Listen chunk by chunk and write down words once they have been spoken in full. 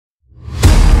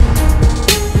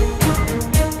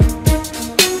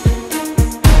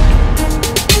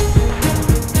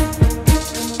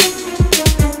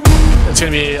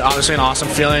Honestly, an awesome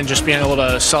feeling, just being able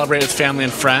to celebrate with family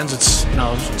and friends. It's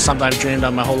something I've dreamed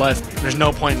of my whole life. There's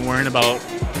no point in worrying about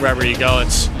wherever you go.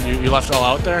 It's you left it all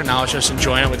out there. Now it's just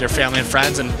enjoying it with your family and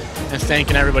friends and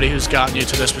thanking everybody who's gotten you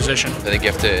to this position. I think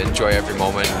you have to enjoy every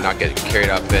moment and not get carried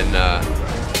up in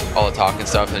all the talk and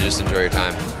stuff, and just enjoy your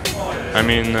time. I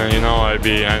mean, I'd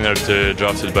be honored to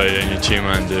drafted by any team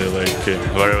and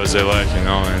whatever they like,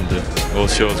 and we'll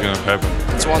see what's going to happen.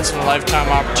 It's once in a lifetime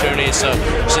opportunity, so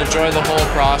just enjoy the whole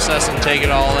process and take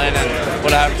it all in, and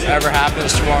whatever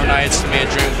happens tomorrow night's to me a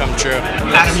dream come true.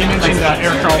 Adam, you mentioned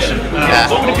Erik Karlsson.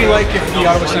 What would it be like if the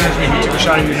Ottawa Senators maybe took a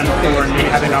shot at you number 4 and maybe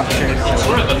had an opportunity to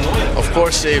play? Of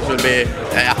course it will be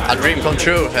a dream come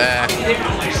true.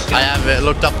 I have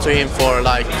looked up to him for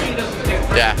a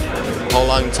whole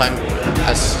long time,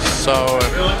 so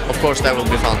of course that will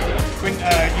be fun. When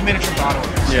you made a trip to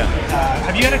Ottawa, Yeah.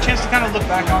 Have you had a chance to kind of look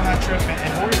back on that trip,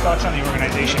 and what were your thoughts on the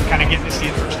organization, kind of getting to see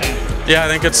it firsthand? Yeah, I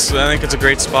think it's a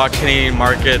great spot, Canadian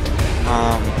market.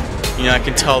 I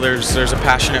can tell there's a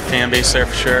passionate fan base there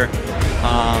for sure.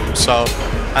 So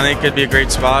I think it'd be a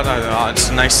great spot. It's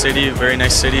a nice city, very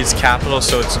nice city. It's capital,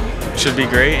 so it should be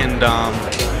great. And I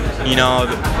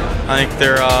think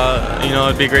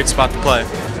it'd be a great spot to play.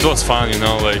 It was fun,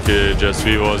 just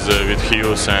we was with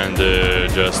Hughes and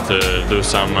just do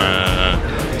some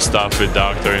stuff with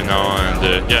doctor, and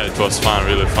yeah, it was fun,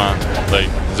 really fun. Like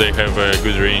they have a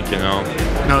good rink, It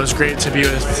was great to be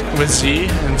with Z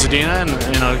and Zadina,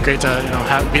 and great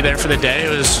to be there for the day.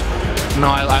 It was,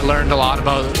 I learned a lot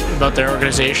about their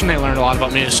organization. They learned a lot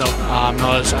about me, so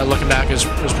looking back, it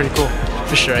was pretty cool.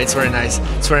 For sure, it's very nice.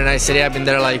 It's a very nice city. I've been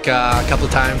there a couple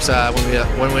of times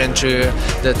when we went through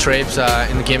the trips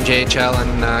in the game JHL,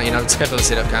 and it's capital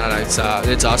city of Canada.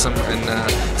 It's awesome,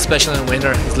 and especially in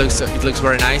winter, it looks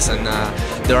very nice, and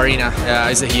the arena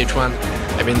is a huge one.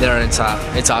 I've been there, and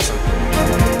it's awesome.